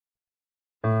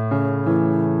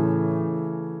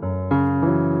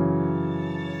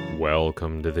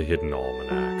Welcome to the Hidden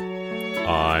Almanac.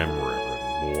 I'm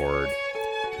Reverend Ward.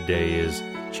 Today is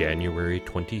January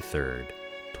 23rd,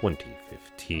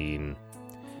 2015.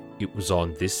 It was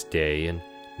on this day in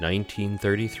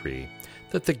 1933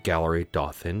 that the Gallery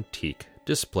Doth Antique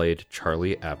displayed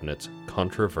Charlie Abnett's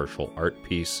controversial art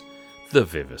piece, The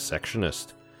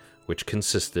Vivisectionist, which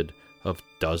consisted of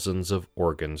dozens of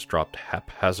organs dropped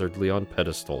haphazardly on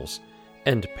pedestals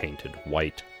and painted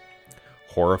white.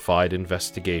 Horrified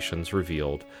investigations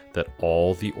revealed that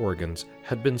all the organs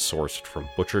had been sourced from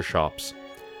butcher shops,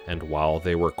 and while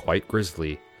they were quite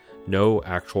grisly, no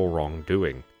actual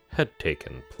wrongdoing had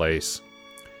taken place.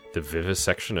 The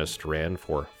Vivisectionist ran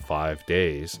for 5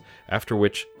 days, after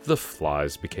which the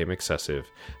flies became excessive,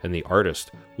 and the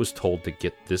artist was told to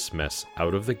get this mess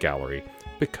out of the gallery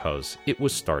because it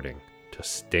was starting to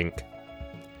stink.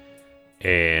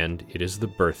 And it is the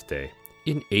birthday,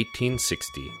 in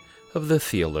 1860, of the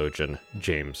theologian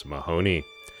James Mahoney,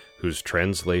 whose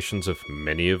translations of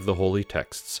many of the holy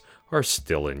texts are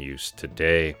still in use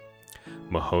today.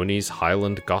 Mahoney's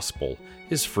Highland Gospel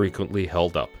is frequently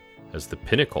held up as the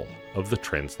pinnacle of the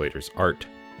translator's art.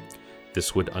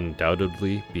 This would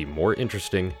undoubtedly be more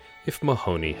interesting if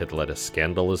Mahoney had led a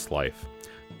scandalous life,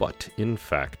 but in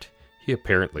fact, he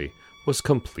apparently was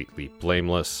completely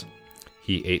blameless.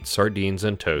 He ate sardines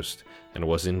and toast and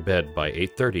was in bed by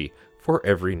 8:30 for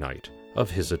every night of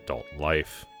his adult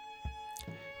life.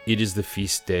 It is the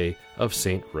feast day of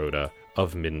Saint Rhoda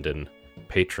of Minden,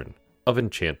 patron of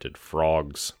enchanted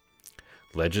frogs.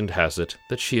 Legend has it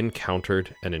that she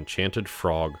encountered an enchanted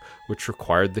frog which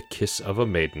required the kiss of a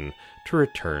maiden to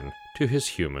return to his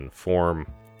human form.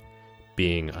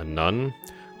 Being a nun,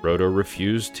 Rhoda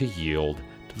refused to yield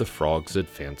to the frog's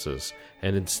advances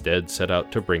and instead set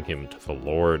out to bring him to the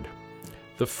Lord.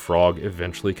 The frog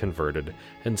eventually converted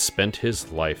and spent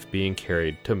his life being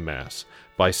carried to Mass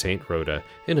by Saint Rhoda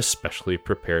in a specially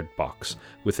prepared box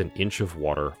with an inch of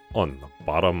water on the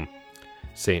bottom.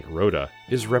 Saint Rhoda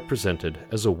is represented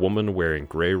as a woman wearing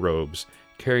gray robes,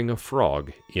 carrying a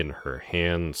frog in her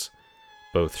hands.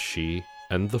 Both she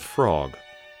and the frog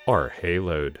are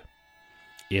haloed.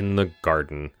 In the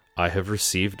garden, I have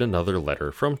received another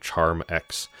letter from Charm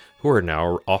X, who are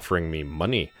now offering me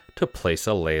money to place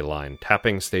a ley line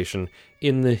tapping station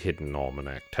in the Hidden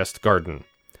Almanac test garden.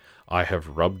 I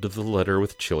have rubbed the letter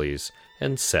with chilies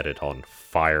and set it on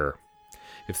fire.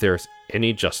 If there is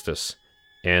any justice,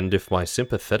 and if my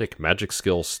sympathetic magic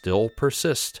skills still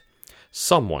persist,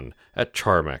 someone at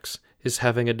Charmex is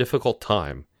having a difficult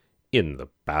time in the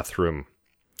bathroom.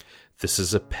 This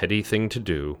is a petty thing to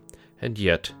do, and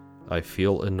yet I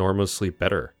feel enormously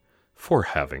better for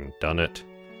having done it.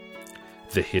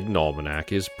 The Hidden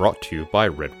Almanac is brought to you by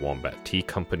Red Wombat Tea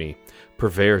Company,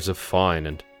 purveyors of fine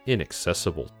and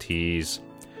inaccessible teas.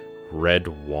 Red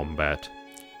Wombat,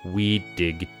 we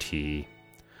dig tea.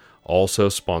 Also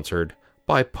sponsored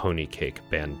by Pony Cake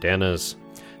Bandanas,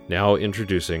 now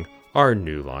introducing our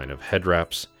new line of head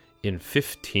wraps in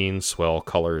 15 swell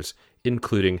colors,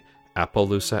 including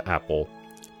Appaloosa Apple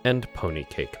and Pony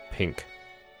Cake Pink.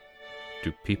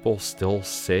 Do people still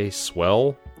say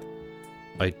swell?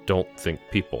 I don't think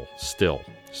people still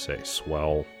say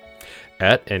swell.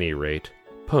 At any rate,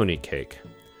 Pony Cake.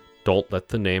 Don't let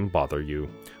the name bother you.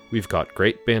 We've got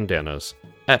great bandanas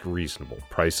at reasonable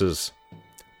prices.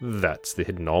 That's the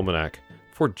Hidden Almanac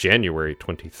for January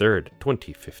 23rd,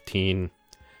 2015.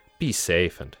 Be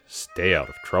safe and stay out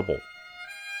of trouble.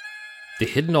 The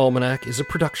Hidden Almanac is a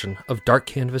production of Dark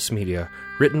Canvas Media,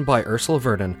 written by Ursula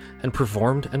Vernon and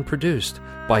performed and produced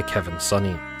by Kevin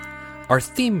Sonney. Our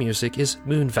theme music is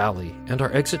Moon Valley, and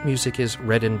our exit music is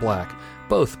Red in Black,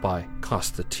 both by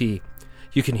Costa T.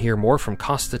 You can hear more from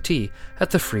Costa T at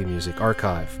the Free Music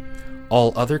Archive.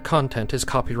 All other content is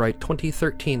copyright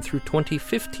 2013 through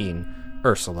 2015,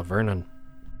 Ursula Vernon.